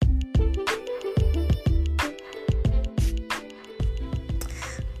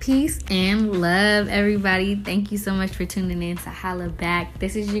Peace and love, everybody. Thank you so much for tuning in to Holla Back.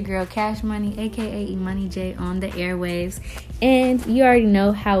 This is your girl, Cash Money, a.k.a. Imani J, on the airwaves. And you already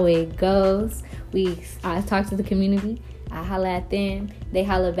know how it goes. I talk to the community. I holla at them. They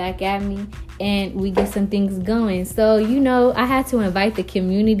holla back at me. And we get some things going. So, I had to invite the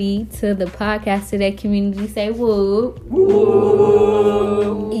community to the podcast today. Community say woo.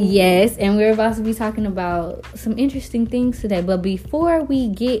 Woo. Yes, and we're about to be talking about some interesting things today. But before we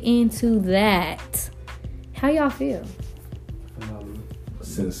get into that, how y'all feel?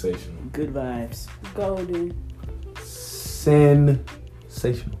 Sensational. Good vibes. Golden. Sensational.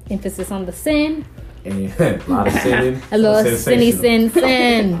 Emphasis on the sin. And a lot of sinning. A little sinny sin.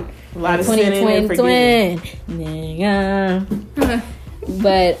 A lot of 2020.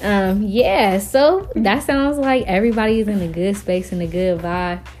 But yeah, so that sounds like everybody's in a good space and a good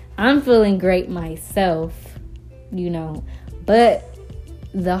vibe. I'm feeling great myself, but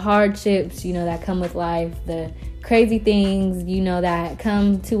the hardships, that come with life, the crazy things, that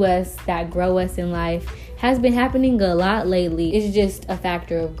come to us, that grow us in life, has been happening a lot lately. It's just a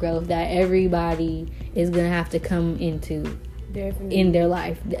factor of growth that everybody is going to have to come into. Definitely. In their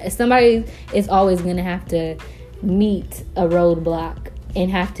life. Somebody is always going to have to meet a roadblock and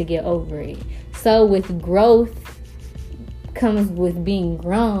have to get over it. So with growth comes with being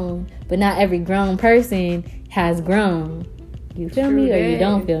grown, but not every grown person has grown. You feel me or you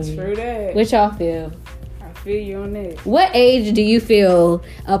don't feel me? True that. What y'all feel? I feel you on that. What age do you feel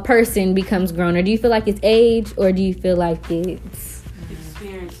a person becomes grown? Or do you feel like it's age, or do you feel like it's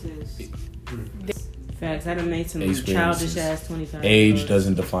experiences? Facts. I done made some childish ass 25. Age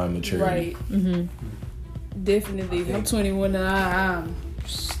doesn't define maturity. Right. Mm-hmm. Definitely. I'm 21 and I'm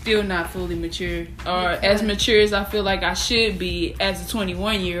still not fully mature, or as mature as I feel like I should be as a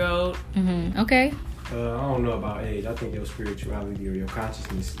 21-year-old. Mm-hmm. Okay. I don't know about age. I think your spirituality or your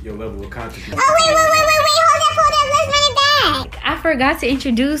consciousness, your level of consciousness. Oh, wait. Hold on. Let's run it back. I forgot to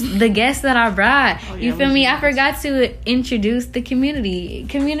introduce the guests that I brought. Oh, yeah, you feel me? I forgot to introduce the community.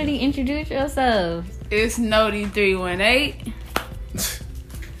 Community, introduce yourselves. It's Nodi318.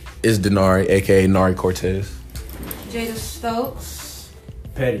 It's Denari, a.k.a. Nari Cortez. Jada Stokes.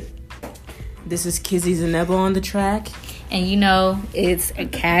 Petty. This is Kizzy Zanebo on the track. And it's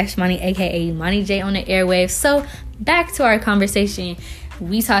Cash Money, a.k.a. Money J on the airwaves. So, back to our conversation.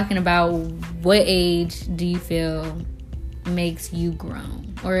 We talking about what age do you feel makes you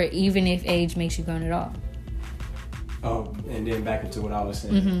grown? Or even if age makes you grown at all. Oh, and then back into what I was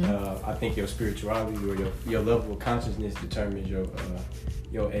saying. Mm-hmm. I think your spirituality or your level of consciousness determines your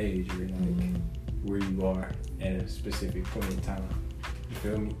age, or where you are at a specific point in time. You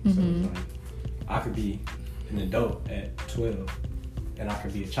feel me? Mm-hmm. So it's like I could be an adult at 12, and I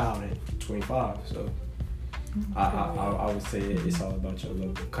could be a child at 25. So I would say it's all about your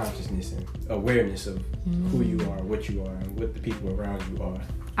level of consciousness and awareness of who you are, what you are, and what the people around you are.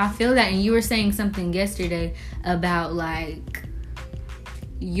 I feel that, and you were saying something yesterday about like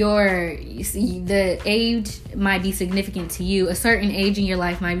the age might be significant to you. A certain age in your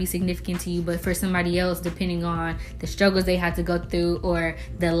life might be significant to you, but for somebody else, depending on the struggles they had to go through or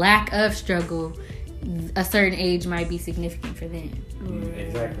the lack of struggle, a certain age might be significant for them.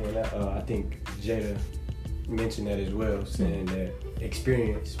 Exactly. And I think Jada mentioned that as well, saying that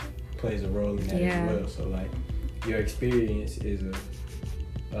experience plays a role in that as well. So like your experience is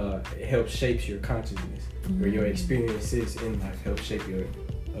it helps shape your consciousness, or your experiences in life help shape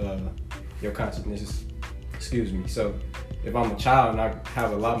your consciousness. Excuse me. So if I'm a child and I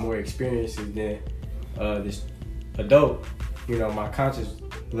have a lot more experiences than this adult, my conscious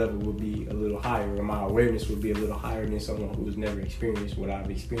level would be a little higher, or my awareness would be a little higher than someone who's never experienced what I've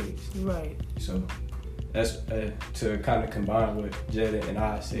experienced. Right. So that's to kind of combine what Jada and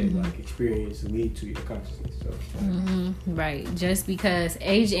I said, like experience lead to your consciousness. So right, just because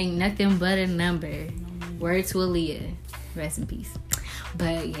age ain't nothing but a number. Word to Aaliyah, rest in peace.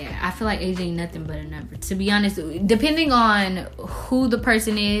 But yeah, I feel like age ain't nothing but a number. To be honest, depending on who the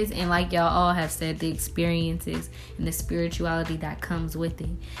person is, and like y'all all have said, the experiences and the spirituality that comes with it.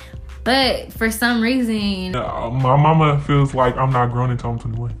 But for some reason, my mama feels like I'm not grown until I'm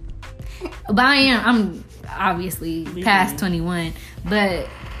 21. But I'm obviously past 21. But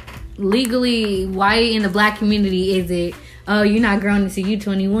legally, why in the black community is it, oh, you're not grown until you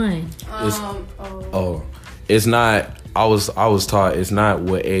 21? It's not. I was taught it's not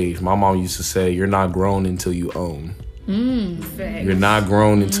what age. My mom used to say, you're not grown until you own. You're not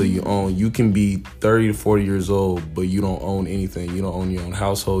grown until you own. You can be 30 to 40 years old, but you don't own anything. You don't own your own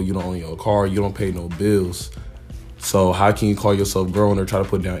household. You don't own your car. You don't pay no bills. So how can you call yourself grown or try to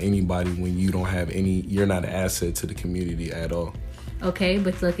put down anybody when you don't have any, you're not an asset to the community at all? Okay,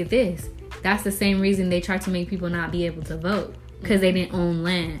 but look at this. That's the same reason they try to make people not be able to vote, because they didn't own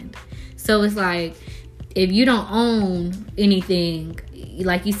land. So it's like, if you don't own anything,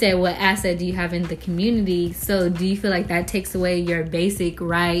 like you said, what asset do you have in the community? So do you feel like that takes away your basic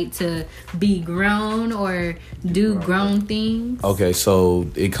right to be grown or do grown things? Okay, so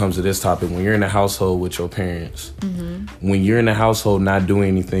it comes to this topic. When you're in a household with your parents, when you're in a household not doing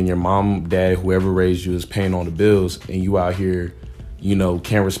anything, your mom, dad, whoever raised you is paying all the bills, and you out here, you know,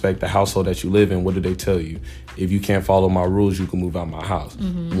 can't respect the household that you live in, what do they tell you? If you can't follow my rules, you can move out my house.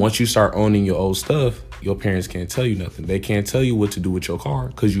 Once you start owning your old stuff, your parents can't tell you nothing. They can't tell you what to do with your car,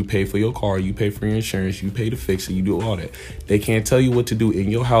 because you pay for your car, you pay for your insurance, you pay to fix it, you do all that. They can't tell you what to do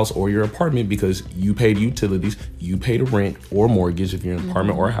in your house or your apartment, because you pay the utilities, you pay the rent or mortgage if you're in an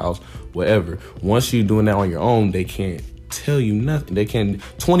apartment or a house, whatever. Once you're doing that on your own, they can't tell you nothing. They can.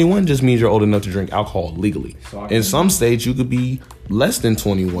 21 just means you're old enough to drink alcohol legally. So in some states, you could be less than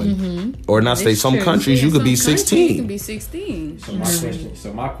 21, or not say some countries you could be 16. You can be 16.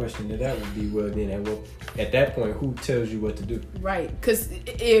 So my question to that would be, well, then at that point, who tells you what to do? Right, because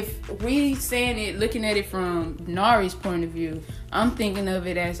if we saying it, looking at it from Nari's point of view, I'm thinking of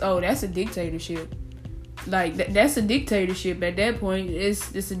it as, oh, that's a dictatorship. Like that's a dictatorship. At that point,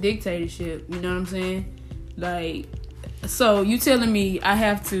 it's a dictatorship. You know what I'm saying? Like, so you telling me I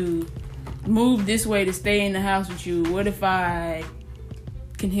have to move this way to stay in the house with you? What if I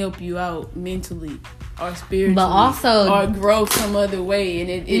can help you out mentally or spiritually, but also or grow some other way, and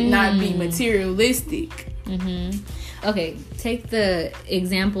it not be materialistic? Okay, take the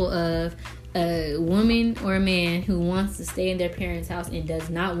example of a woman or a man who wants to stay in their parents' house and does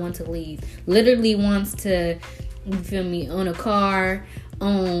not want to leave. Literally wants to, you feel me, own a car,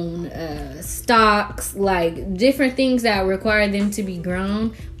 own stocks, like different things that require them to be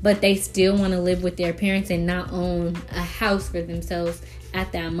grown, but they still want to live with their parents and not own a house for themselves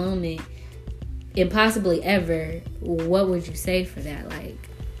at that moment, and possibly ever. What would you say for that? Like,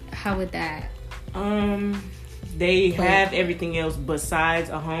 how would that they have everything else besides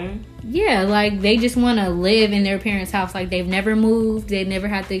a home? Yeah, like they just want to live in their parents' house. Like they've never moved, they've never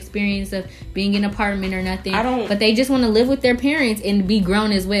had the experience of being in an apartment or nothing. But they just want to live with their parents and be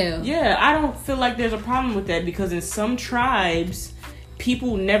grown as well. Yeah, I don't feel like there's a problem with that, because in some tribes,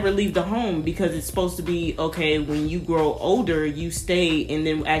 people never leave the home, because it's supposed to be, okay, when you grow older, you stay, and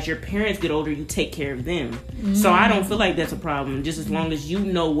then as your parents get older, you take care of them. So I don't feel like that's a problem, just as long as you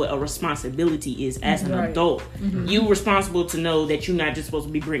know what a responsibility is as an adult. You responsible to know that you're not just supposed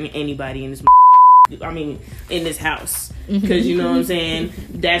to be bringing anybody in this in this house, because you know what I'm saying,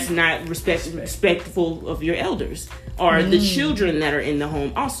 that's not respectful of your elders or the children that are in the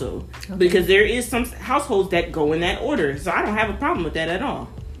home also, because there is some households that go in that order. So I don't have a problem with that at all.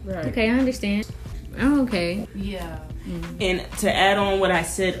 Right. Okay, I understand. Oh, okay. Yeah. And to add on what I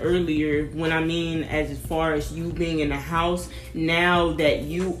said earlier, when I mean as far as you being in the house, now that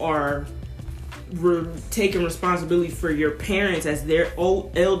you are taking responsibility for your parents as their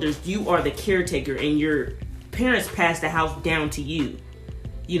old elders, you are the caretaker, and your parents pass the house down to you.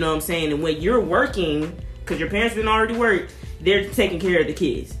 You know what I'm saying? And when you're working, because your parents didn't already work, they're taking care of the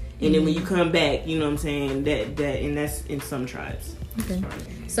kids. And then when you come back, you know what I'm saying, that and that's in some tribes. Okay.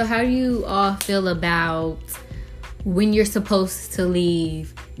 So how do you all feel about when you're supposed to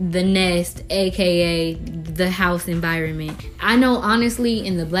leave the nest, aka the house environment? I know honestly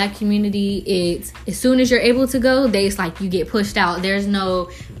in the black community, it's as soon as you're able to go, it's like you get pushed out. There's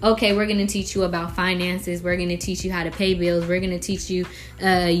no, okay, we're gonna teach you about finances, we're gonna teach you how to pay bills, we're gonna teach you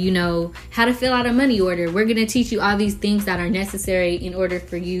how to fill out a money order, we're gonna teach you all these things that are necessary in order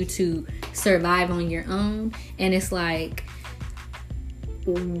for you to survive on your own. And it's like,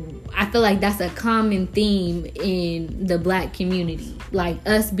 I feel like that's a common theme in the black community, like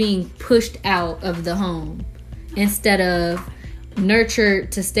us being pushed out of the home instead of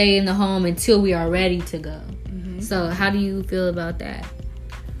nurtured to stay in the home until we are ready to go. So how do you feel about that?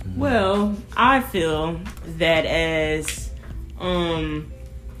 Well, I feel that as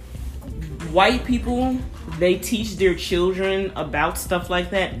white people, they teach their children about stuff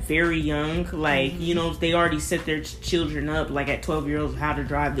like that very young. Like, you know, they already set their children up, like at 12 years old, how to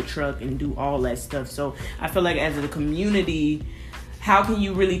drive the truck and do all that stuff. So I feel like as a community, how can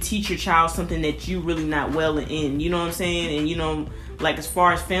you really teach your child something that you really not well in? You know what I'm saying? And, you know, like as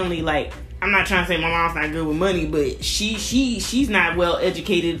far as family, like, I'm not trying to say my mom's not good with money, but she's not well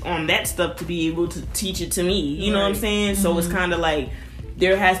educated on that stuff to be able to teach it to me. You know what I'm saying? So it's kind of like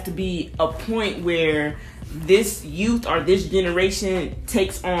there has to be a point where this youth or this generation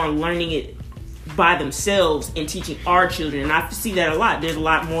takes on learning it by themselves and teaching our children. And I see that a lot. There's a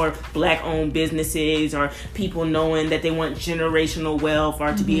lot more Black-owned businesses or people knowing that they want generational wealth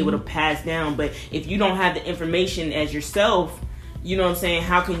or to be able to pass down. But if you don't have the information as yourself, you know what I'm saying,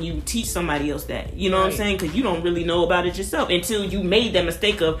 how can you teach somebody else that? You know what I'm saying? Because you don't really know about it yourself until you made that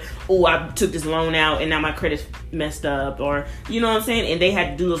mistake of, oh, I took this loan out and now my credit's messed up. Or, you know what I'm saying? And they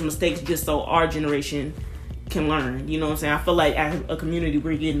had to do those mistakes just so our generation can learn. You know what I'm saying? I feel like as a community,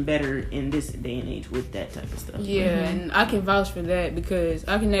 we're getting better in this day and age with that type of stuff. Yeah, and I can vouch for that because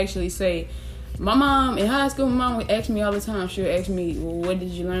I can actually say, my mom, in high school, my mom would ask me all the time. She would ask me, well, what did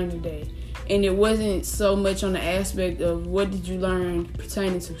you learn today? And it wasn't so much on the aspect of what did you learn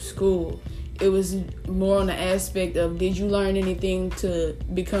pertaining to school. It was more on the aspect of, did you learn anything to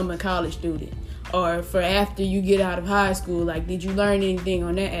become a college student? Or for after you get out of high school, like, did you learn anything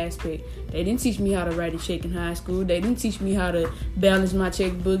on that aspect? They didn't teach me how to write a check in high school. They didn't teach me how to balance my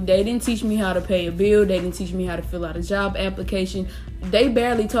checkbook. They didn't teach me how to pay a bill. They didn't teach me how to fill out a job application. They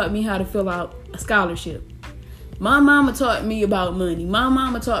barely taught me how to fill out a scholarship. My mama taught me about money. My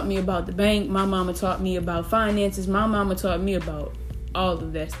mama taught me about the bank. My mama taught me about finances. My mama taught me about all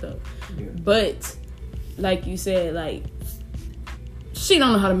of that stuff. Yeah. But, like you said, like, she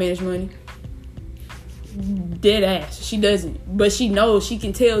don't know how to manage money. Dead ass. She doesn't. But she knows, she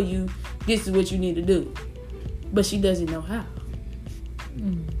can tell you this is what you need to do. But she doesn't know how.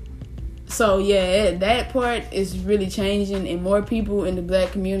 So, yeah, that part is really changing, and more people in the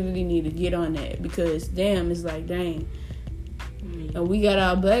Black community need to get on that because, damn, it's like, dang. And we got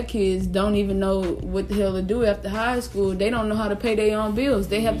our Black kids don't even know what the hell to do after high school. They don't know how to pay their own bills.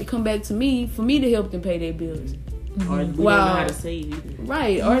 They have to come back to me for me to help them pay their bills. Or we don't know how to save either.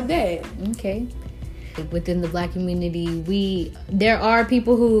 Right, or that. Okay. Within the Black community, there are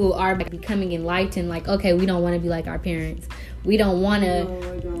people who are becoming enlightened, like, okay, we don't want to be like our parents. We don't want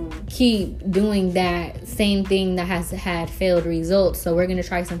to keep doing that same thing that has had failed results. So we're going to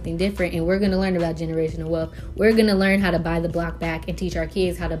try something different, and we're going to learn about generational wealth. We're going to learn how to buy the block back and teach our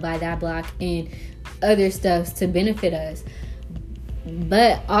kids how to buy that block and other stuff to benefit us.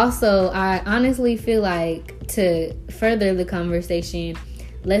 But also, I honestly feel like to further the conversation,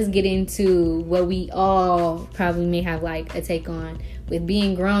 let's get into what we all probably may have like a take on with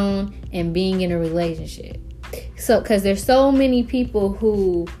being grown and being in a relationship. So, because there's so many people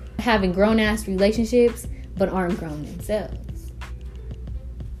who having grown-ass relationships but aren't grown themselves.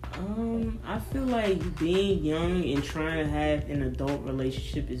 I feel like being young and trying to have an adult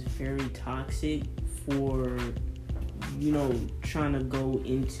relationship is very toxic for, you know, trying to go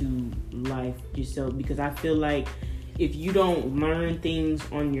into life yourself. Because I feel like if you don't learn things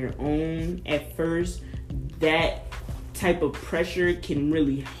on your own at first, that type of pressure can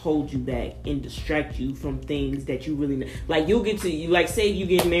really hold you back and distract you from things that you really know. Like, you'll get to, like, say you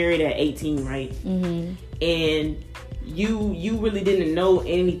get married at 18, right? And you really didn't know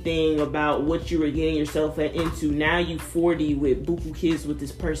anything about what you were getting yourself into. Now you 40 with buku kids with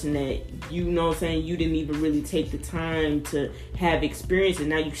this person that, you know what I'm saying, you didn't even really take the time to have experience, and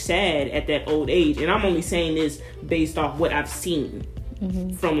now you sad at that old age. And I'm only saying this based off what I've seen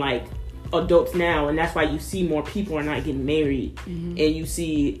from, like, adults now, and that's why you see more people are not getting married, and you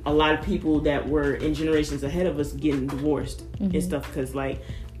see a lot of people that were in generations ahead of us getting divorced and stuff, because, like,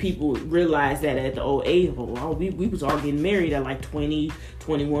 people realize that at the old age, we was all getting married at like 20,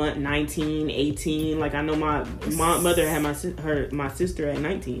 21, 19, 18. Like, I know my mother had my sister at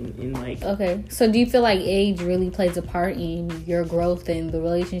 19, and like. Okay, so do you feel like age really plays a part in your growth and the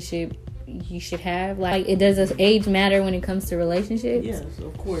relationship you should have? Like, does age matter when it comes to relationships? Yes,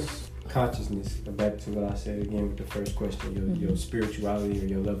 of course. Consciousness, back to what I said again with the first question, your spirituality or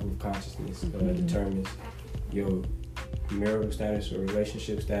your level of consciousness determines your marital status or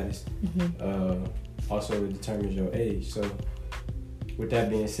relationship status. Also, it determines your age. So with that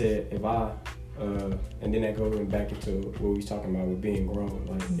being said, if I and then that goes back into what we was talking about with being grown,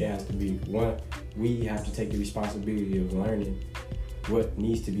 like it has to be one, we have to take the responsibility of learning what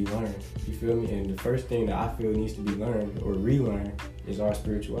needs to be learned. You feel me? And the first thing that I feel needs to be learned or relearned is our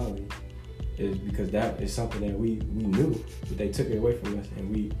spirituality. Is because that is something that we knew, but they took it away from us, and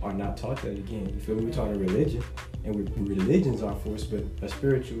we are not taught that again. You feel me? We're taught a religion, and religions are for us, but a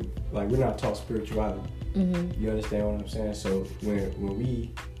spiritual, like, we're not taught spirituality. You understand what I'm saying? So when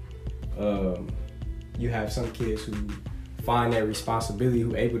we, you have some kids who find that responsibility,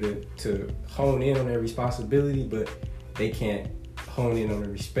 who are able to hone in on their responsibility, but they can't hone in on the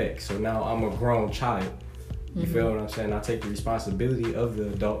respect. So now I'm a grown child. You feel what I'm saying? I take the responsibility of the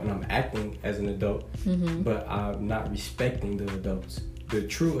adult, and I'm acting as an adult, but I'm not respecting the adults, the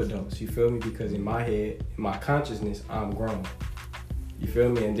true adults. You feel me? Because in my head, in my consciousness, I'm grown. You feel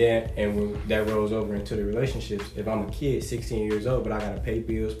me? And when that rolls over into the relationships, if I'm a kid, 16 years old, but I gotta pay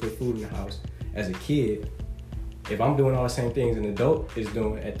bills, put food in the house. As a kid, if I'm doing all the same things an adult is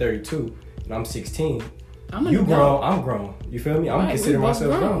doing at 32, and I'm 16, you grown, I'm grown. You feel me? I'm considering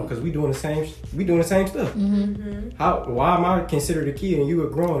myself grown because we doing the same stuff. Why am I considered a kid and you are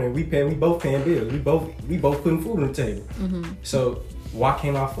grown and we both paying bills? We both putting food on the table. So why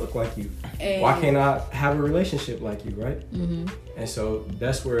can't I fuck like you? Why can't I have a relationship like you, right? And so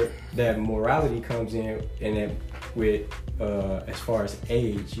that's where that morality comes in, and that with as far as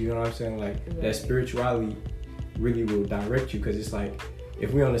age, you know what I'm saying? Like that spirituality really will direct you, because it's like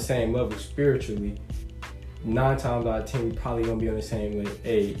if we're on the same level spiritually, 9 times out of 10 we probably gonna be on the same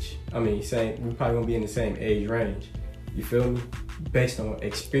age. We probably gonna be in the same age range. You feel me? Based on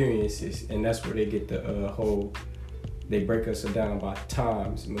experiences, and that's where they get the they break us down by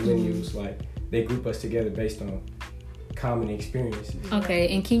times. Millennials, like they group us together based on common experiences.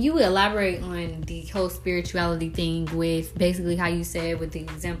 Okay, and can you elaborate on the whole spirituality thing with basically how you said with the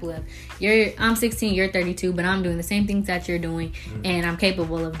example of I'm 16, you're 32, but I'm doing the same things that you're doing, and I'm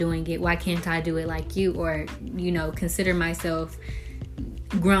capable of doing it. Why can't I do it like you, or consider myself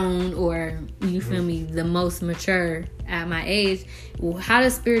grown, or you feel me, the most mature at my age? How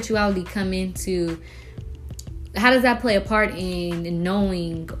does spirituality come into? How does that play a part in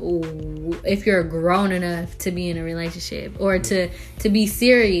knowing if you're grown enough to be in a relationship or to be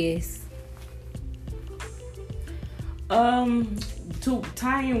serious? To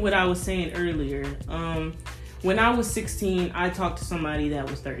tie in what I was saying earlier, when I was 16, I talked to somebody that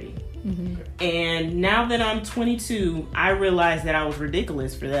was 30. And now that I'm 22, I realized that I was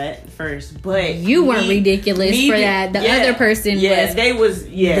ridiculous for that first. But you weren't ridiculous for that. The other person was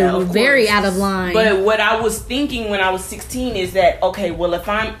very out of line. But what I was thinking when I was 16 is that, okay, well, if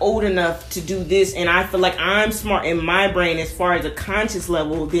I'm old enough to do this and I feel like I'm smart in my brain as far as a conscious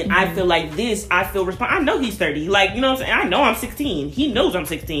level, then I feel like this, I feel responsible. I know he's 30. Like, you know what I'm saying? I know I'm 16. He knows I'm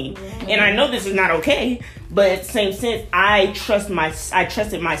 16. And I know this is not okay. But at the same sense, I trusted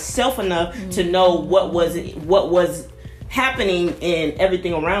myself enough to know what was happening and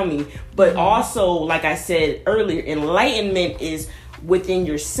everything around me. But also, like I said earlier, enlightenment is within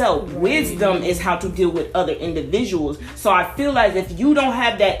yourself. Wisdom is how to deal with other individuals. So I feel like if you don't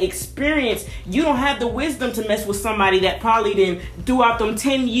have that experience, you don't have the wisdom to mess with somebody that probably didn't, throughout them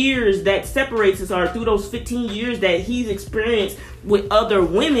 10 years that separates us, or through those 15 years that he's experienced with other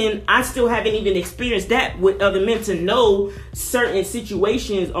women, I still haven't even experienced that with other men to know certain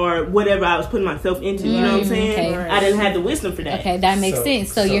situations or whatever I was putting myself into. You know what I'm saying? Okay. I didn't have the wisdom for that. Okay, that makes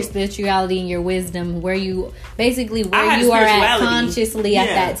sense. So your spirituality and your wisdom, where you are at consciously at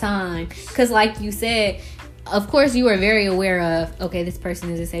that time. Because like you said, of course you are very aware of, okay, this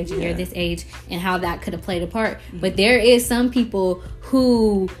person is this age and you're this age, and how that could have played a part. But there is some people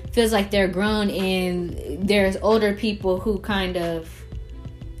who feels like they're grown, and there's older people who kind of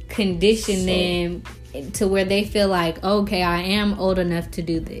condition them to where they feel like, okay, I am old enough to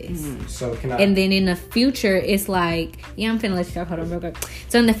do this. So can I? And then in the future, it's like, I'm finna let you talk. Hold on real quick.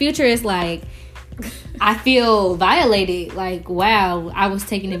 So in the future, it's like, I feel violated. Like, wow, I was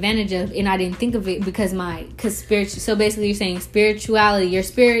taken advantage of, and I didn't think of it because so basically you're saying spirituality, your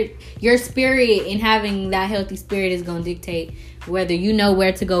spirit and having that healthy spirit is going to dictate whether you know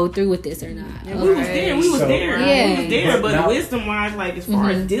where to go through with this or not. Yeah, we was there. But wisdom wise, like as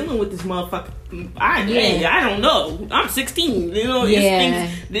far as dealing with this motherfucker, I don't know. I'm 16. You know, it's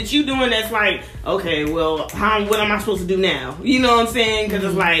things that you doing that's like, okay, well, what am I supposed to do now? You know what I'm saying? Because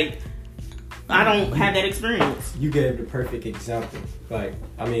it's like, I don't have that experience. You gave the perfect example. Like,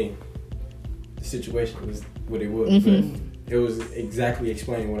 the situation was what it was, but it was exactly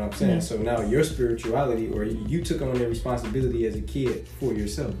explaining what I'm saying. So now your spirituality, or you took on the responsibility as a kid for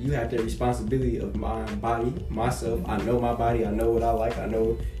yourself. You have the responsibility of my body, myself. I know my body. I know what I like. I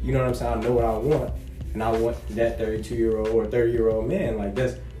know, you know what I'm saying? I know what I want. And I want that 32-year-old or 30-year-old man. Like,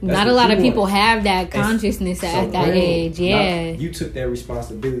 that's not a lot of people have that consciousness at that age. Yeah. You took that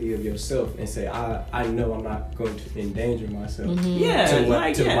responsibility of yourself and say, I know I'm not going to endanger myself.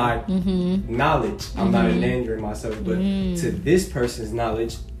 To my knowledge, I'm not endangering myself. But to this person's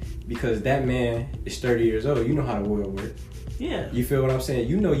knowledge, because that man is 30 years old, you know how the world works. Yeah. You feel what I'm saying?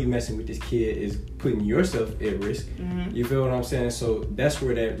 You know you messing with this kid is putting yourself at risk. You feel what I'm saying? So that's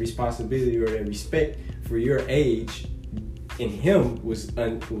where that responsibility or that respect for your age in him it was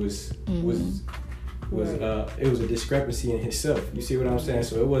a discrepancy in himself. You see what I'm saying?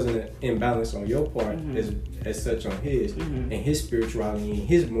 So it wasn't an imbalance on your part as such on his, and his spirituality and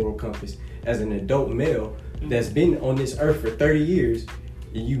his moral compass as an adult male that's been on this earth for 30 years.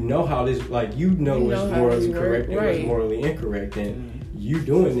 You know how this, like, you know what's morally correct and what's morally incorrect, and you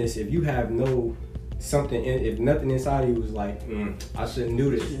doing this, if you have no something, if nothing inside of you was like, I shouldn't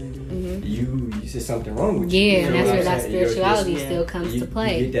do this, you see something wrong with you. Yeah, You and know that's what where I'm that saying? spirituality still comes to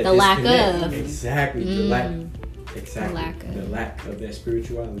play. You get that The lack disconnect. of. Exactly. The lack of that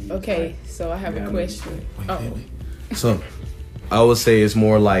spirituality. Okay, so I have a question. So I would say it's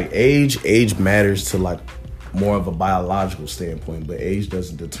more like age matters to like more of a biological standpoint, but age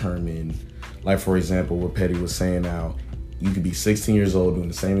doesn't determine, like for example what Petty was saying now, you could be 16 years old doing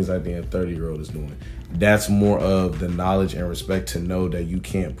the same exact thing a 30-year-old is doing. That's more of the knowledge and respect to know that you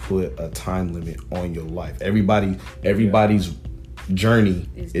can't put a time limit on your life. Everybody's journey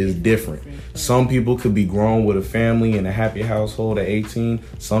is different. Some people could be grown with a family in a happy household at 18.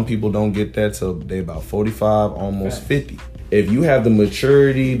 Some people don't get that till they about 45, almost 50. If you have the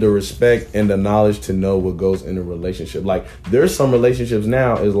maturity, the respect, and the knowledge to know what goes in a relationship. Like, there's some relationships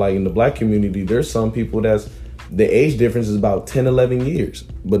now, is like in the black community, there's some people that's, the age difference is about 10, 11 years.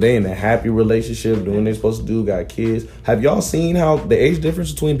 But they in a happy relationship, doing what they're supposed to do, got kids. Have y'all seen how the age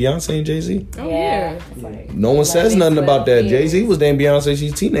difference between Beyonce and Jay-Z? Oh, yeah. No one says nothing about that. Jay-Z was dating Beyonce,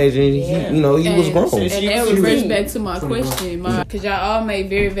 she's a teenager, and he was grown. And that refers back to my question, because y'all all made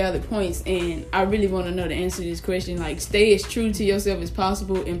very valid points, and I really want to know the answer to this question. Like, stay as true to yourself as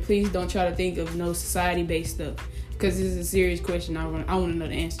possible, and please don't try to think of no society-based stuff, because this is a serious question. I want to know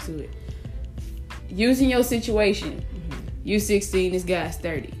the answer to it. Using your situation, you 16, this guy's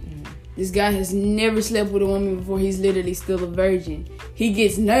 30. This guy has never slept with a woman before. He's literally still a virgin. He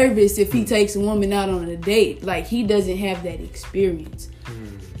gets nervous if he takes a woman out on a date. Like, he doesn't have that experience.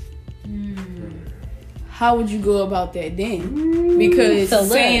 How would you go about that then? Because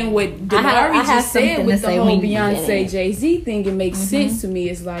saying what Denari just said with the whole Beyonce Jay-Z thing, it makes sense to me.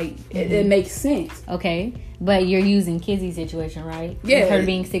 It's like, it makes sense. Okay. But you're using Kizzy's situation, right? Yeah. With her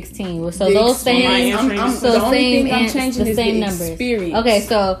being 16. So those same, the only thing I'm changing is same the numbers. Experience. Okay,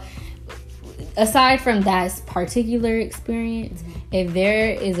 so aside from that particular experience, if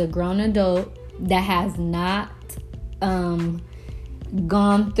there is a grown adult that has not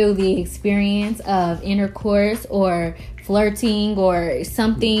gone through the experience of intercourse or flirting or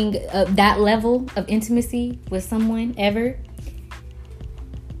something of that level of intimacy with someone ever,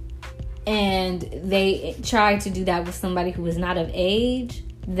 and they try to do that with somebody who is not of age,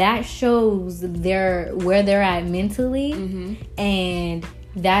 that shows where they're at mentally, and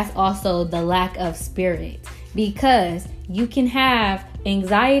that's also the lack of spirit, because you can have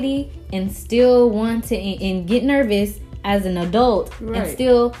anxiety and still want to and get nervous as an adult, and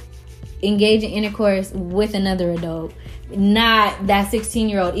still engage in intercourse with another adult, not that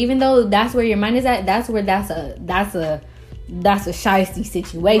 16-year-old. Even though that's where your mind is at, that's a shiesty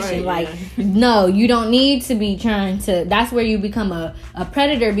situation. No, you don't need to be trying to. That's where you become a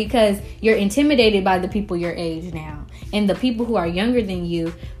predator, because you're intimidated by the people your age now, and the people who are younger than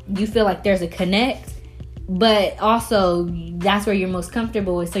you. You feel like there's a connect, but also that's where you're most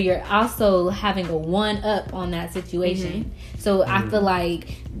comfortable with. So you're also having a one-up on that situation. So I feel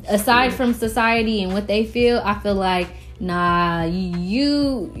like, aside from society and what they feel, I feel like, nah,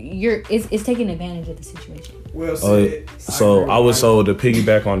 it's taking advantage of the situation. Well said. So to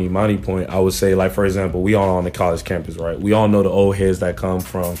piggyback on Imani's point, I would say, like, for example, we all on the college campus, right? We all know the old heads that come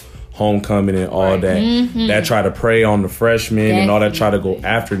from homecoming and all that, that try to prey on the freshmen and all that, try to go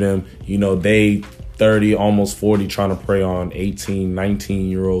after them. You know, they 30, almost 40, trying to prey on 18,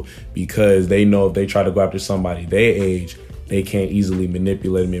 19-year-old, because they know if they try to go after somebody their age, they can't easily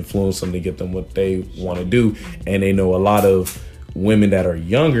manipulate them, influence them to get them what they want to do. And they know a lot of women that are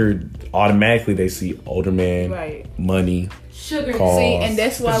younger, automatically they see older man, money, sugar. cars. See, and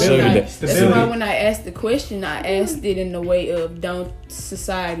that's why when I asked the question, I asked it in the way of, don't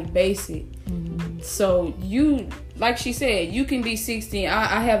society base it. So you, like she said, you can be 16.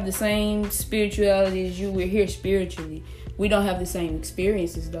 I have the same spirituality as you. We're here spiritually. We don't have the same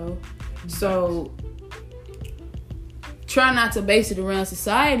experiences though. So try not to base it around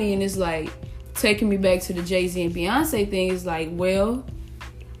society. And it's like, taking me back to the Jay-Z and Beyonce thing, is like, well,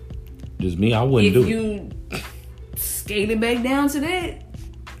 just me, I wouldn't do it. If you scale it back down to that,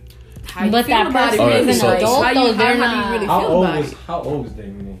 how you but feel that about it? person is an adult, how do you really feel about it? How old was they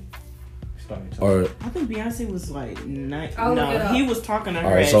when they started talking? Or, I think Beyonce was like 9. I'll look it up. He was talking to her.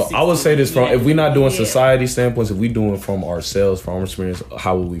 all right, at so 16. I would say this from, if we're not doing society standpoints, if we doing from ourselves, from our experience,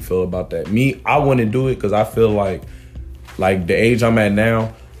 how would we feel about that? Me, I wouldn't do it, because I feel like the age I'm at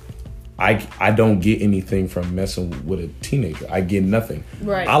now, I don't get anything from messing with a teenager. I get nothing.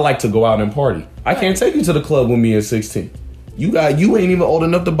 Right. I like to go out and party. I can't take you to the club with me at 16. You ain't even old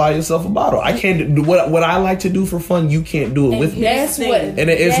enough to buy yourself a bottle. I can't do what I like to do for fun. You can't do it with me. That's what. And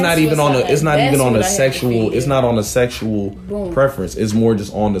it's not even on the. It's not even on a sexual. It's not on a sexual Boom. preference. It's more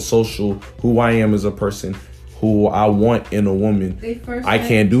just on the social. Who I am as a person, who I want in a woman. I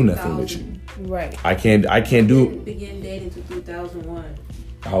can't do nothing with you. Right. I can't do. Began dating to 2001.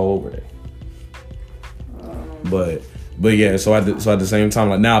 How old were they? But yeah. So at the same time,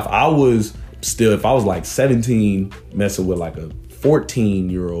 like now, if I was like 17 messing with like a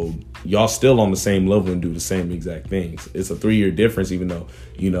 14-year-old, y'all still on the same level and do the same exact things. It's a 3-year difference, even though,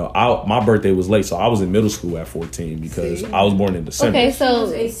 my birthday was late, so I was in middle school at 14 because I was born in December.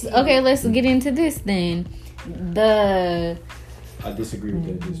 Okay, let's get into this then. I disagree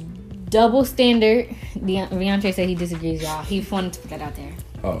with that. Double standard. Deontay said he disagrees, y'all. He wanted to put that out there.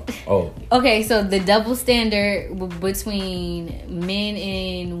 Oh. Okay, so the double standard between men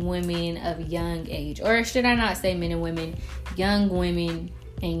and women of young age, or should I not say men and women, young women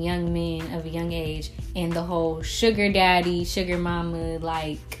and young men of a young age, and the whole sugar daddy, sugar mama,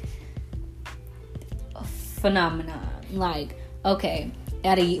 like, phenomenon. Like, okay,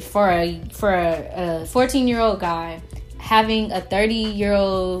 for a 14-year-old guy, having a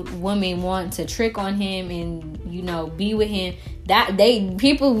 30-year-old woman want to trick on him and be with him,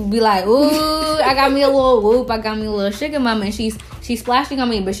 people be like, ooh, I got me a little whoop, I got me a little sugar mama, and she's splashing on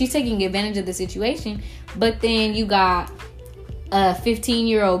me, but she's taking advantage of the situation. But then you got a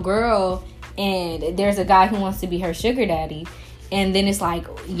 15-year-old girl, and there's a guy who wants to be her sugar daddy, and then it's like,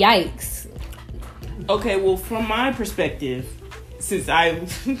 yikes. Okay, well, from my perspective, since I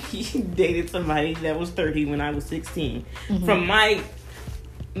dated somebody that was 30 when I was 16, from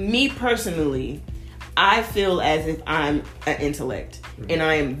me personally, I feel as if I'm an intellect and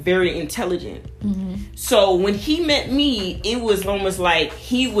I am very intelligent. So when he met me, it was almost like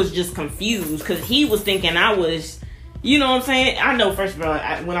he was just confused because he was thinking I was, you know what I'm saying? I know, first of all,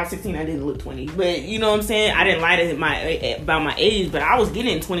 when I was 16, I didn't look 20, but you know what I'm saying? I didn't lie to him about my age, but I was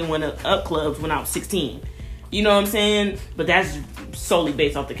getting 21 up clubs when I was 16. You know what I'm saying? But that's solely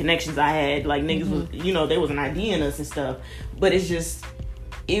based off the connections I had. Like, niggas was, there was an ID in us and stuff. But it's just,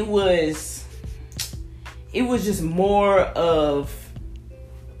 it was just more of,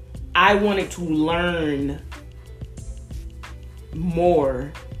 I wanted to learn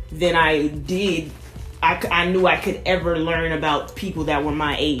more than I did. I knew I could ever learn about people that were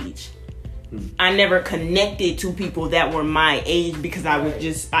my age. I never connected to people that were my age because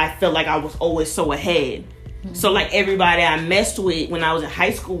I felt like I was always so ahead. So, like, everybody I messed with when I was in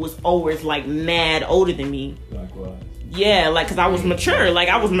high school was always, like, mad older than me. Likewise. Yeah, like, because I was mature. Like,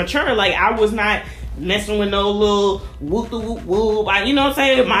 I was not messing with no little whoop-de-whoop-whoop. You know what I'm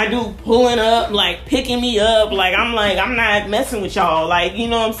saying? My dude pulling up, like, picking me up. Like, I'm not messing with y'all. Like, you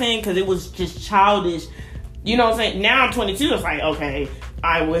know what I'm saying? Because it was just childish. You know what I'm saying? Now I'm 22. It's like, okay,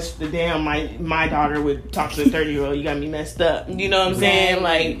 I wish the damn my daughter would talk to a 30-year-old. You got me messed up. You know what I'm saying?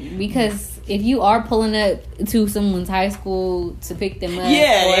 Like, because if you are pulling up to someone's high school to pick them up,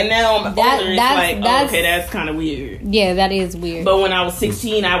 and now I'm older, it's like, okay, that's kind of weird. Yeah, that is weird. But when I was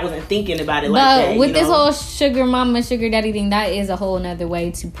 16, I wasn't thinking about it like that. But with this whole sugar mama, sugar daddy thing, that is a whole nother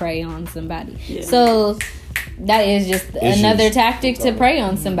way to prey on somebody. Yeah. So that is just another tactic to prey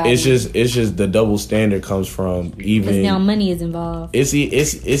on somebody. It's just the double standard comes from even because now money is involved. It's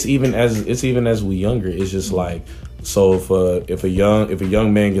even as we younger. It's just like, so if a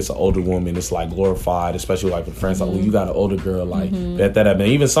young man gets an older woman, it's like glorified, especially like with friends. Like, well, you got an older girl, like that. And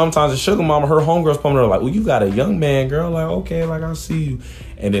even sometimes the sugar mama, her homegirls come to her like, well, you got a young man, girl. Like, okay, like I see you.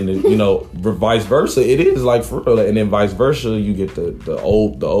 And then vice versa. It is like for real. And then vice versa, you get the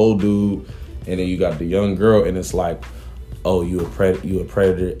old dude, and then you got the young girl, and it's like, oh, you a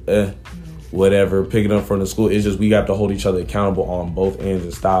predator, whatever. Picking up from the school. It's just we got to hold each other accountable on both ends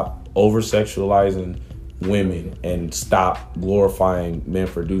and stop over sexualizing women and stop glorifying men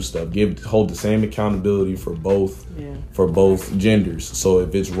for do stuff. Hold the same accountability for both genders. So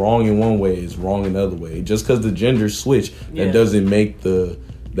if it's wrong in one way, it's wrong in the other way. Just because the genders switch, that doesn't make the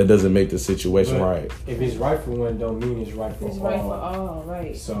situation right. If it's right for one, don't mean it's right for all. It's right for all,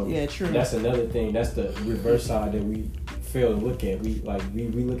 right? So yeah, true. That's another thing. That's the reverse side that we fail to look at. We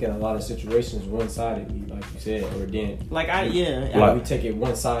look at a lot of situations one-sidedly, like you said, or then we take it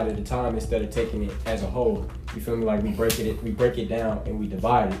one side at a time instead of taking it as a whole. You feel me? Like we break it down and we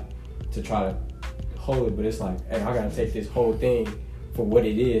divide it to try to hold it. But it's like, hey, I gotta take this whole thing for what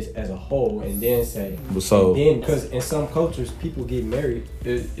it is as a whole, and then say, because in some cultures, people get married.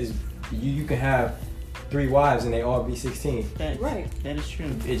 You can have 3 wives and they all be 16. Right. That is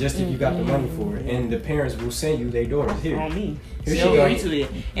true. It's just if you got the money for it, and the parents will send you their daughters here. On me. Here They'll she go. agree to it.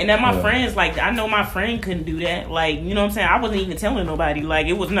 And that my friends, like, I know my friend couldn't do that. Like, you know what I'm saying? I wasn't even telling nobody. Like,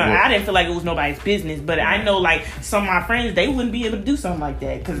 it was not. I didn't feel like it was nobody's business. But I know, like, some of my friends, they wouldn't be able to do something like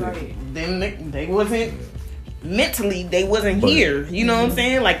that because then they wasn't. Mentally, they wasn't here. You know what I'm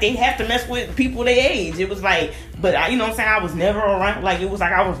saying? Like, they have to mess with people their age. It was like, but you know what I'm saying? I was never around. Like, it was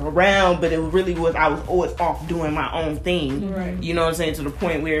like I was around, but it really was, I was always off doing my own thing. Right. You know what I'm saying? To the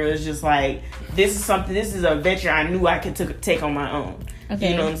point where it was just like, this is a venture I knew I could take on my own. Okay.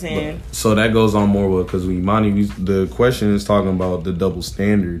 You know what I'm saying? So that goes on more with, because the question is talking about the double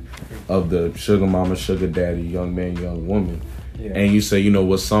standard of the sugar mama, sugar daddy, young man, young woman. Yeah. And you say, you know,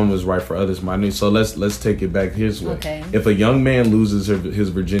 what some is right for others might not. So let's take it back his way. Okay. If a young man loses his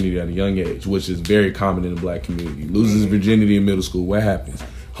virginity at a young age, which is very common in the black community, loses his virginity in middle school, what happens?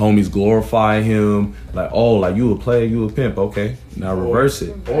 Homies glorify him, like, oh, like, you a player, you a pimp. Okay, now reverse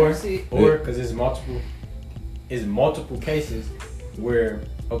it. Or because it's multiple cases where,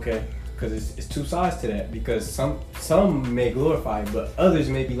 okay, because it's two sides to that. Because some may glorify it, but others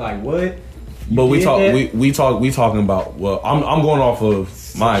may be like, what? But we talking about, well, I'm going off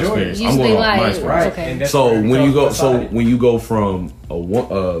of my experience. I'm going off my experience. Right. Okay. So when you go from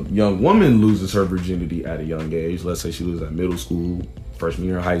a young woman loses her virginity at a young age, let's say she loses at middle school, freshman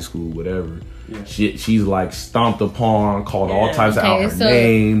year in high school, whatever. Yeah. She's like stomped upon, called all types of out her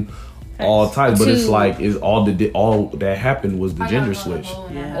name, all types. But it's like all that happened was the gender switch.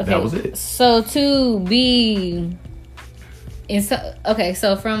 Yeah. That was it. So to be.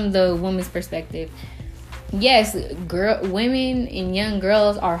 So from the woman's perspective, yes, women and young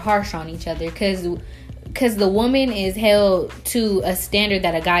girls are harsh on each other because the woman is held to a standard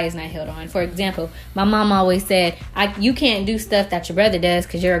that a guy is not held on. For example, my mom always said, you can't do stuff that your brother does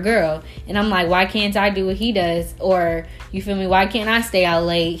because you're a girl. And I'm like, why can't I do what he does? Or, you feel me, why can't I stay out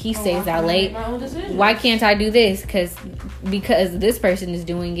late? He stays out late. Why can't I do this? Because this person is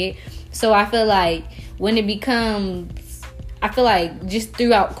doing it. So I feel like when it becomes... I feel like just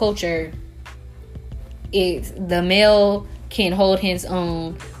throughout culture, the male can hold his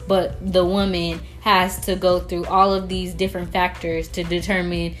own, but the woman has to go through all of these different factors to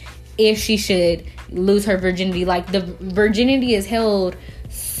determine if she should lose her virginity. Like, the virginity is held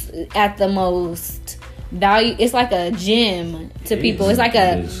at the most value. It's like a gem to people. It's like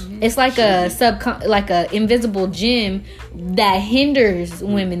a invisible gem that hinders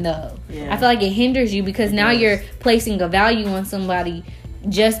women though. Yeah. I feel like it hinders you because now you're placing a value on somebody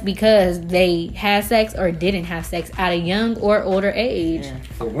just because they had sex or didn't have sex at a young or older age. Yeah.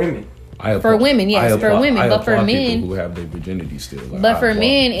 For women. But for men, who have their virginity still. Like, but for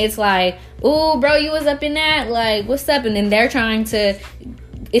men, it's like, ooh, bro, you was up in that. Like, what's up? And then they're trying to.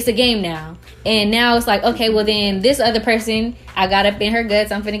 It's a game now. And now it's like, okay, well then this other person, I got up in her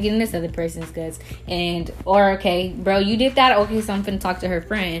guts, I'm finna get in this other person's guts. Or okay, bro, you did that, okay, so I'm finna talk to her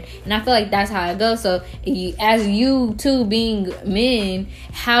friend. And I feel like that's how it goes. So as you two being men,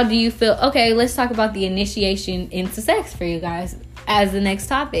 how do you feel? Okay, let's talk about the initiation into sex for you guys as the next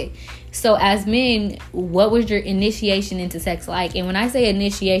topic. So as men, what was your initiation into sex like? And when I say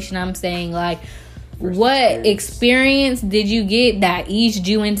initiation, I'm saying like, what experience did you get that eased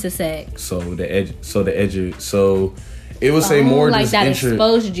you into sex? So it would say more like just that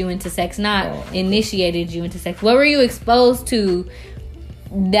exposed you into sex, not initiated you into sex. What were you exposed to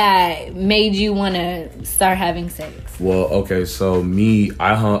that made you want to start having sex? Well, okay, so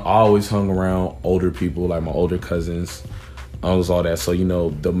I always hung around older people, like my older cousins, uncles, all that. So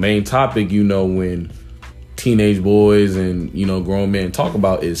the main topic, when teenage boys and grown men talk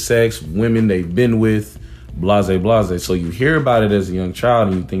about is sex, women they've been with, blase. So you hear about it as a young child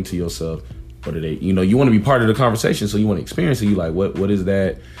and you think to yourself, what are they? You want to be part of the conversation, so you want to experience it. You like, what is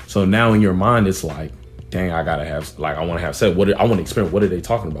that? So now in your mind it's like, dang, I gotta have, like, I want to have sex. I want to experience. What are they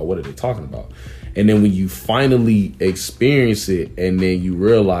talking about? What are they talking about? And then when you finally experience it, and then you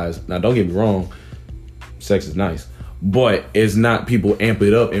realize, now don't get me wrong, sex is nice. But it's not, people amp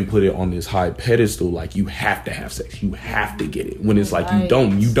it up and put it on this high pedestal like you have to have sex, you have to get it. When it's like you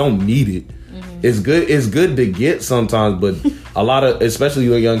don't need it. Mm-hmm. It's good to get sometimes, but a lot of, especially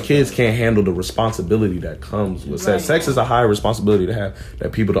your young kids, can't handle the responsibility that comes with sex. Sex is a high responsibility to have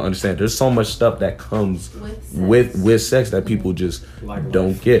that people don't understand. There's so much stuff that comes with sex that people just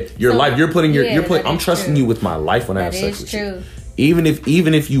don't get. Your life, you're putting I'm trusting you with my life when I have sex with you. Even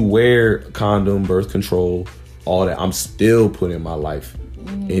if you wear condom, birth control, all that, I'm still putting my life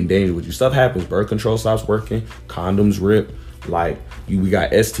in danger with you. Stuff happens. Birth control stops working. Condoms rip. Like, we got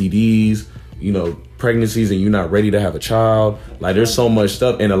STDs. pregnancies and you're not ready to have a child. Like there's so much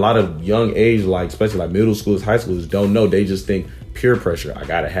stuff, and a lot of young age, like especially like middle schools, high schoolers don't know. They just think peer pressure. I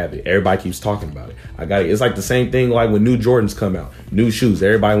gotta have it. Everybody keeps talking about it. I got it. It's like the same thing like when new Jordans come out, new shoes.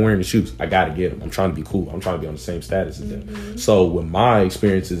 Everybody wearing the shoes. I gotta get them. I'm trying to be cool. I'm trying to be on the same status as them. So with my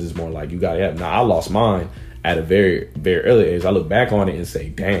experiences, is more like you gotta have. Now I lost mine at a very, very early age. I look back on it and say,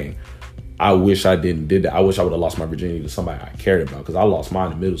 dang, I wish I did that. I wish I would have lost my virginity to somebody I cared about, because I lost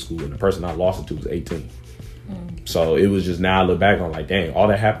mine in middle school and the person I lost it to was 18. So it was just, now I look back on like, dang, all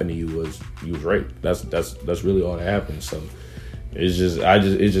that happened to you was raped. That's really all that happened. So it's just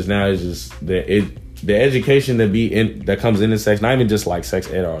the education that comes into sex, not even just like sex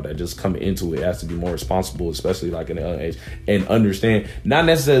ed or that, just coming into it, has to be more responsible, especially like in the young age, and understand, not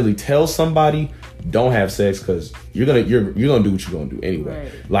necessarily tell somebody don't have sex, because you're gonna do what you're gonna do anyway.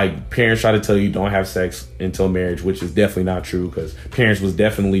 Right. Like parents try to tell you don't have sex until marriage, which is definitely not true, because parents was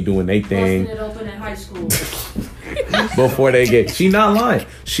definitely doing their thing. Busting it open in high school. Before they get, she's not lying.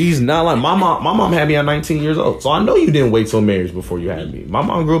 She's not lying. My mom had me at 19 years old, so I know you didn't wait till marriage before you had me. My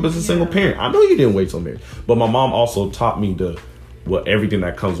mom grew up as a single parent. I know you didn't wait till marriage, but my mom also taught me everything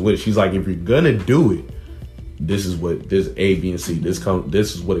that comes with it. She's like, if you're gonna do it, this is A, B, and C. This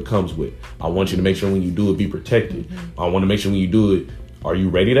is what it comes with. I want you to make sure when you do it, be protected. I want to make sure when you do it, are you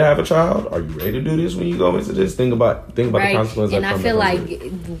ready to have a child? Are you ready to do this when you go into this? Think about the consequences. And I feel like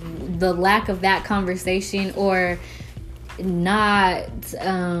the lack of that conversation, or not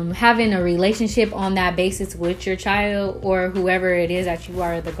having a relationship on that basis with your child or whoever it is that you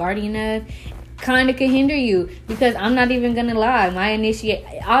are the guardian of, kind of can hinder you. Because I'm not even gonna lie,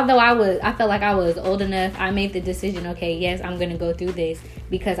 although I felt like I was old enough, I made the decision, okay, yes, I'm gonna go through this,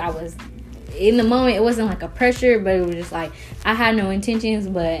 because I was in the moment. It wasn't like a pressure, but it was just like I had no intentions,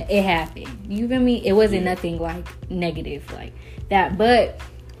 but it happened. You feel me? It wasn't nothing like negative like that, but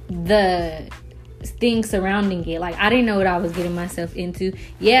the things surrounding it, like I didn't know what I was getting myself into.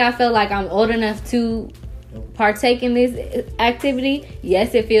 Yeah, I felt like I'm old enough to partake in this activity.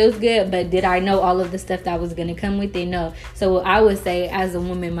 Yes, it feels good, but did I know all of the stuff that was going to come with it? No. So I would say, as a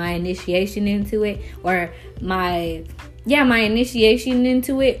woman, my initiation into it, or my initiation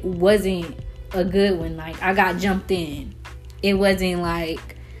into it wasn't a good one. Like I got jumped in. It wasn't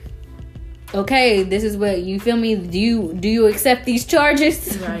like, okay, this is what you feel me. Do you accept these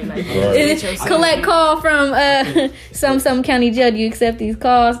charges? Right. Like, collect call from some county jail. Do you accept these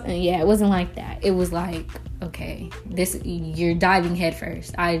calls? And yeah, it wasn't like that. It was like, okay, you're diving head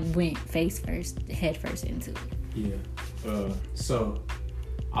first. I went head first into it. Yeah. So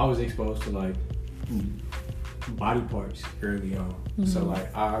I was exposed to like body parts early on. So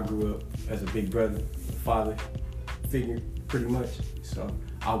like I grew up as a big brother, father figure pretty much. So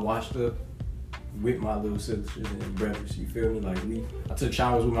I washed up with my little sisters and brothers, you feel me? Like I took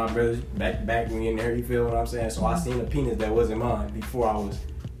showers with my brothers back when in there, you feel what I'm saying? So I seen a penis that wasn't mine before I was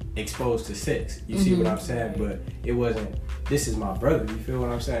exposed to sex. You see what I'm saying? But it wasn't, this is my brother, you feel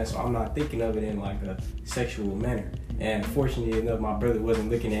what I'm saying? So I'm not thinking of it in like a sexual manner. And fortunately enough, my brother wasn't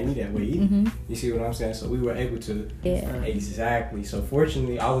looking at me that way either. You see what I'm saying? So we were able to, exactly. So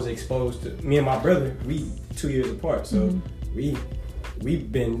fortunately, I was exposed to, me and my brother, we 2 years apart. So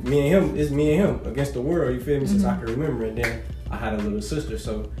we've been, me and him against the world, you feel me, since I can remember. And then I had a little sister,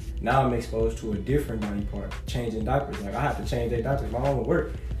 so now I'm exposed to a different body part, changing diapers. Like I have to change their diapers. My mom would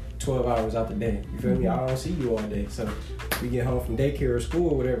work 12 hours out the day, you feel me? I don't see you all day. So we get home from daycare or school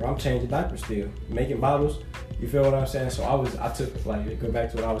or whatever, I'm changing diapers still, making bottles, you feel what I'm saying? So I took, like, go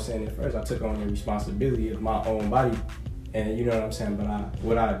back to what I was saying at first, I took on the responsibility of my own body, and you know what I'm saying? But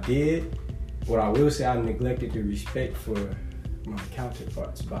what I will say, I neglected the respect for my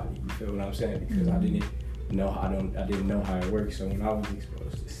counterpart's body, you feel what I'm saying? Because I didn't know how it works. So when I was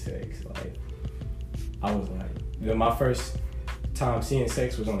exposed to sex, like I was like, my first time seeing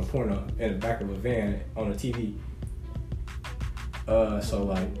sex was on a porno in the back of a van on a TV. So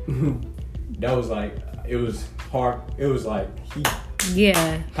like that was like, it was hard. It was like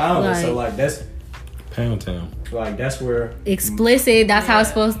pounding. Like, so like that's Pound Town. Like that's where explicit. That's how it's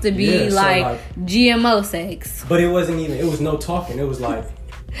supposed to be. So like GMO sex. But it wasn't even. It was no talking. It was like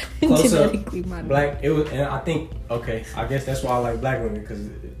close up black. It was, and I think I guess that's why I like black women, because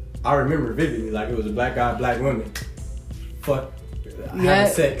I remember vividly, like it was a black guy, black woman,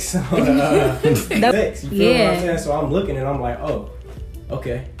 having sex. Sex. You feel what I'm saying? So I'm looking and I'm like, oh,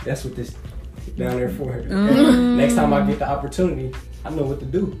 okay, that's what this down there for. Next time I get the opportunity, I know what to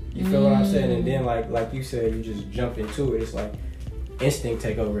do. You feel what I'm saying? And then like you said, you just jump into it. It's like instinct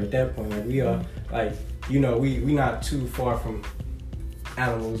take over at that point. Like we are like, you know, we not too far from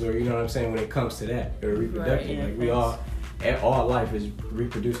animals, or you know what I'm saying, when it comes to that, or reproduction. Like we all life is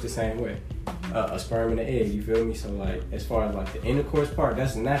reproduced the same way. a sperm and an egg. You feel me? So like, as far as like the intercourse part,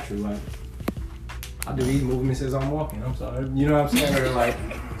 that's natural. Like, I do these movements as I'm walking. I'm sorry, you know what I'm saying? Or like,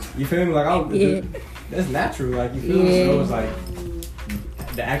 you feel me? Like, that's natural. Like, you feel me? So it was like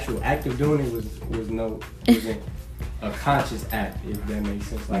the actual act of doing it wasn't a conscious act, if that makes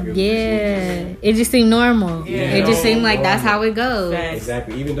sense. Like, it just seemed normal. It just seemed like that's how it goes.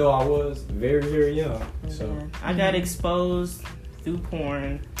 Exactly. Even though I was very, very young, so I got exposed through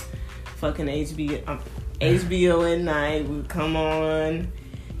porn. Fucking HBO at night would come on,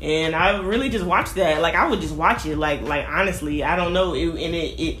 and I really just watched that. Like, I would just watch it. Like honestly, I don't know.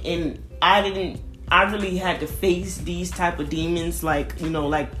 I really had to face these type of demons, like, you know,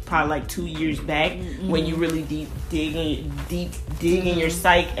 like probably like 2 years back, when you really dig in your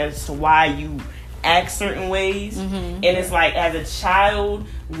psyche as to why you act certain ways. And it's like, as a child,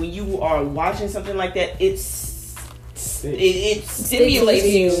 when you are watching something like that, it stimulates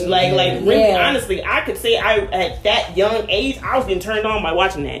you. Like really, honestly, I could say at that young age, I was getting turned on by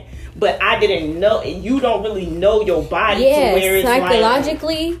watching that. But I didn't know. You don't really know your body to where it's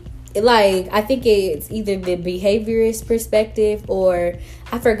psychologically. Like, I think it's either the behaviorist perspective or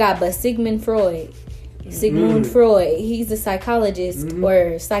I forgot, but Sigmund Freud, he's a psychologist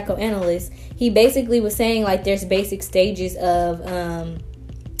or psychoanalyst. He basically was saying, like, there's basic stages of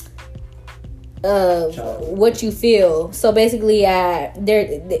what you feel. So basically,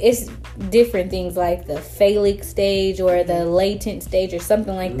 it's different things like the phallic stage or the latent stage or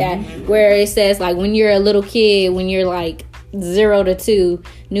something like that, where it says, like, when you're a little kid, when you're like 0 to 2,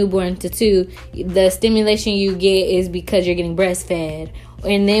 newborn to 2, the stimulation you get is because you're getting breastfed.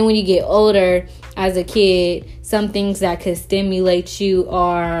 And then when you get older as a kid, some things that could stimulate you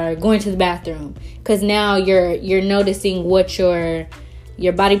are going to the bathroom, because now you're noticing what your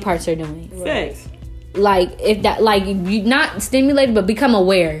body parts are doing. Right. Like, if that, like, you not stimulated but become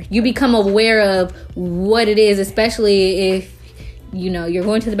aware. You become aware of what it is, especially if, you know, you're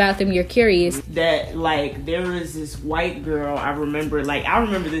going to the bathroom, you're curious. That, like, there was this white girl, I remember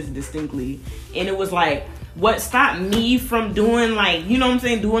this distinctly, and it was like, what stopped me from doing, like, you know what I'm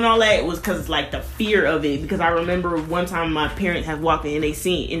saying, doing all that was because, like, the fear of it. Because I remember one time my parents had walked in and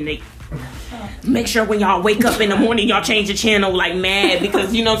they make sure when y'all wake up in the morning, y'all change the channel, like, mad,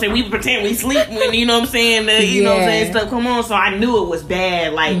 because, you know what I'm saying, we pretend we sleep when, you know what I'm saying, you know what I'm saying, stuff come on. So I knew it was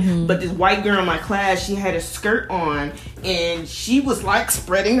bad, like, but this white girl in my class, she had a skirt on, and she was, like,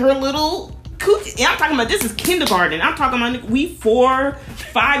 spreading her little coochie. And I'm talking about, this is kindergarten. I'm talking about, we 4,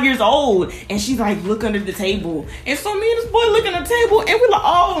 5 years old, and she's like, look under the table. And so me and this boy look at the table, and we're like,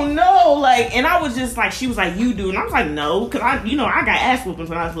 oh no, like, and I was just like, she was like, you do, and I was like, no, because I got ass whoopings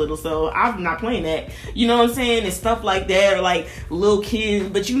when I was little, so I'm not playing that, you know what I'm saying, and stuff like that, or like little kids.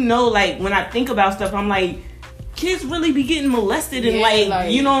 But you know, like, when I think about stuff, I'm like, kids really be getting molested, and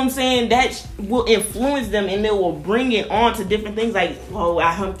like, you know what I'm saying, that will influence them, and they will bring it on to different things. Like, oh,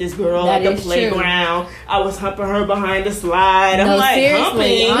 I humped this girl at the playground. True. I was humping her behind the slide. I'm like,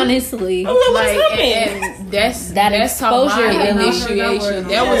 seriously, honestly, and that's exposure, my initiation.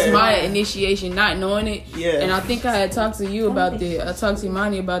 That was my initiation, not knowing it. Yeah. And I think I had talked to you about that. I talked to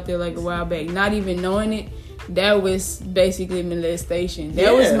Imani about that like a while back. Not even knowing it, that was basically molestation.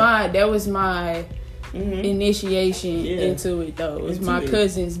 That was my initiation into it, though. It was my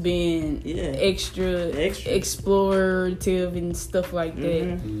cousins being extra explorative and stuff like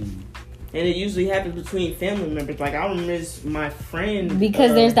that. And it usually happens between family members. Like, I remember my friend,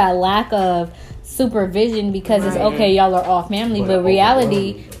 because there's that lack of supervision, because it's okay, y'all are all family, but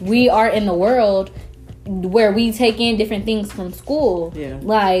reality, we are in the world where we take in different things from school.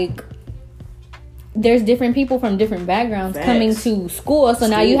 Like, there's different people from different backgrounds coming to school. So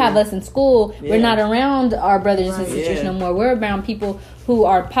now you have us in school. We're not around our brothers and sisters no more. We're around people who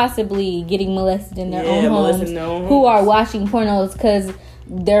are possibly getting molested in their own homes, who are watching pornos because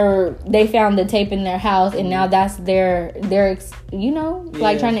they found the tape in their house, and now that's their you know,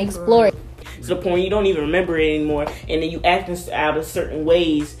 like, trying to explore it. To the point you don't even remember it anymore, and then you act out of certain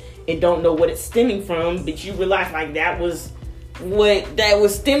ways and don't know what it's stemming from, but you realize, like, that was what that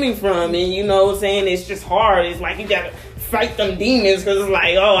was stemming from. And you know what I'm saying, it's just hard. It's like you gotta fight them demons, because it's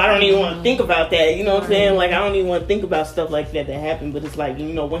like, oh, I don't even want to think about that, you know what I'm saying, like, I don't even want to think about stuff like that happened. But it's like,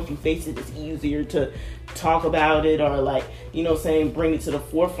 you know, once you face it, it's easier to talk about it, or like, you know what I'm saying, bring it to the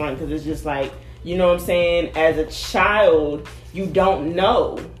forefront, because it's just like, you know what I'm saying, as a child, you don't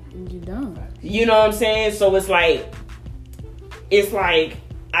know, you know what I'm saying. So it's like,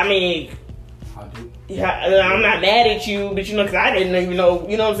 I mean, I'm not mad at you, but, you know, because I didn't even know,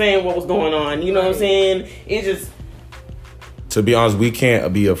 you know what I'm saying, what was going on, you know what I'm saying. It just, to be honest, we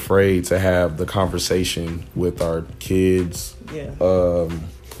can't be afraid to have the conversation with our kids.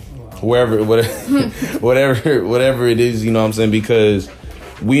 whoever, whatever it is, you know what I'm saying? Because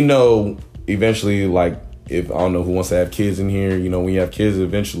we know eventually, like, if I don't know who wants to have kids in here, you know, when you have kids,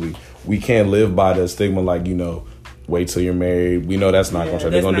 eventually, we can't live by the stigma, like, you know, wait till you're married. We know that's not going to try.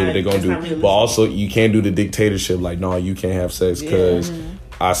 They're going to do what they're going to do. But also, you can't do the dictatorship, like, no, you can't have sex because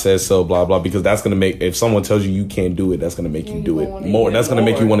I said so, blah, blah, because that's going to make, if someone tells you can't do it, that's going to make you do it more. That's going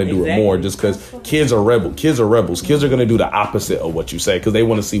to make you want to do it more just because kids are rebels. Kids are going to do the opposite of what you say because they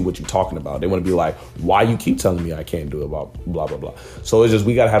want to see what you're talking about. They want to be like, why you keep telling me I can't do it, blah, blah, blah, blah. So it's just,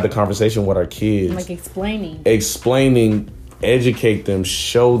 we got to have the conversation with our kids. Like explaining, educate them,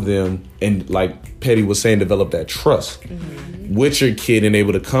 show them, and like Petty was saying, develop that trust with your kid and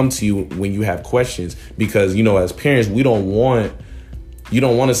able to come to you when you have questions. Because, you know, as parents, you don't want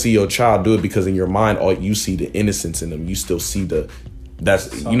to see your child do it because in your mind, all you see the innocence in them. You still see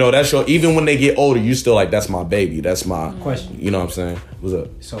that's your, even when they get older, you still like, that's my baby. That's my question. You know what I'm saying? What's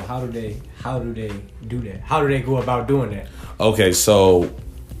up? So how do they do that? How do they go about doing that? Okay, so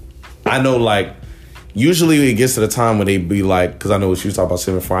I know, like, usually it gets to the time when they be like, because I know what she was talking about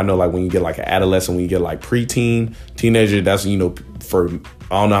saying before. I know, like, when you get like an adolescent, when you get like preteen, teenager, that's, you know, for,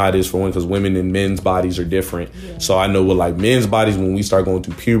 I don't know how it is for women because women and men's bodies are different. Yeah. So I know with like men's bodies, when we start going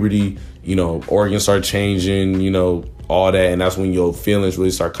through puberty, you know, organs start changing, you know, all that. And that's when your feelings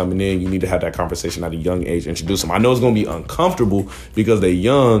really start coming in. You need to have that conversation at a young age, introduce them. I know it's going to be uncomfortable because they're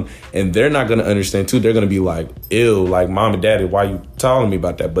young and they're not going to understand too. They're going to be like, ew, like, mom and daddy, why you telling me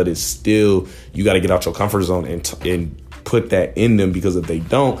about that? But it's still, you got to get out your comfort zone and put that in them, because if they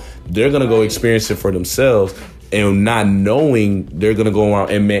don't, they're going to go experience it for themselves. And not knowing, they're going to go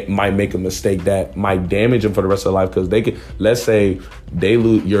around and might make a mistake that might damage them for the rest of their life. Because they could, let's say they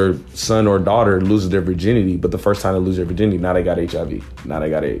lose, your son or daughter loses their virginity, but the first time they lose their virginity, now they got HIV. Now they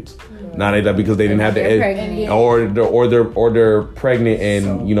got AIDS. Now they got, because they didn't have the AIDS. Or they're pregnant and,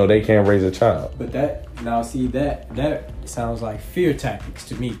 so, you know, they can't raise a child. But that sounds like fear tactics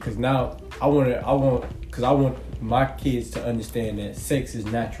to me. Because now I want my kids to understand that sex is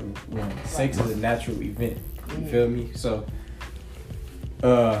natural. Sex is a natural event. You feel me? So,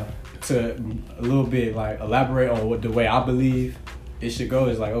 to a little bit like elaborate on what the way I believe it should go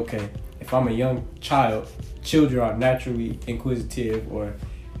is like, okay, if I'm a young child, children are naturally inquisitive or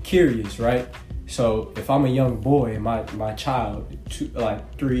curious, right? So if I'm a young boy and my child,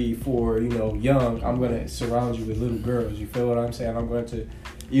 like 3, 4, you know, young, I'm gonna surround you with little girls. You feel what I'm saying? I'm going to,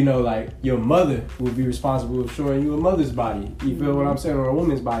 you know, like, your mother will be responsible for showing you a mother's body. You feel what I'm saying? Or a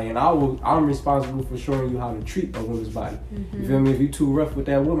woman's body. And I'm responsible for showing you how to treat a woman's body. You feel me? If you're too rough with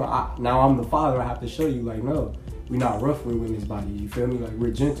that woman, now I'm the father. I have to show you, like, no, we're not rough with women's bodies. You feel me? Like,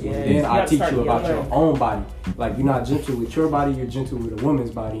 we're gentle. Yeah, and then I teach you about your own body. Like, you're not gentle with your body, you're gentle with a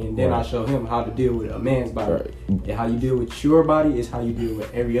woman's body. And then I show him how to deal with a man's body. Right. And how you deal with your body is how you deal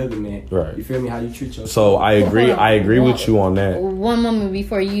with every other man. Right. You feel me? How you treat yourself. So I agree with you on that. One moment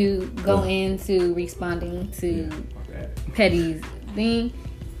before you go into responding to Petty's thing.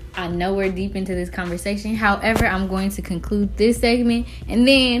 I know we're deep into this conversation. However, I'm going to conclude this segment. And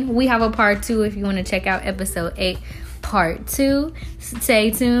then we have a part 2 if you want to check out episode 8, part 2.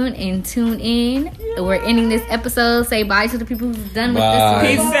 Stay tuned and tune in. We're ending this episode. Say bye to the people who's done with this one.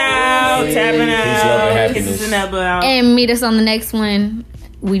 Peace out. Tapping out. Peace, love, and happiness. Kisses and elbow. And meet us on the next one.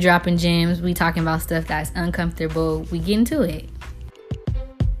 We dropping gems. We talking about stuff that's uncomfortable. We get into it.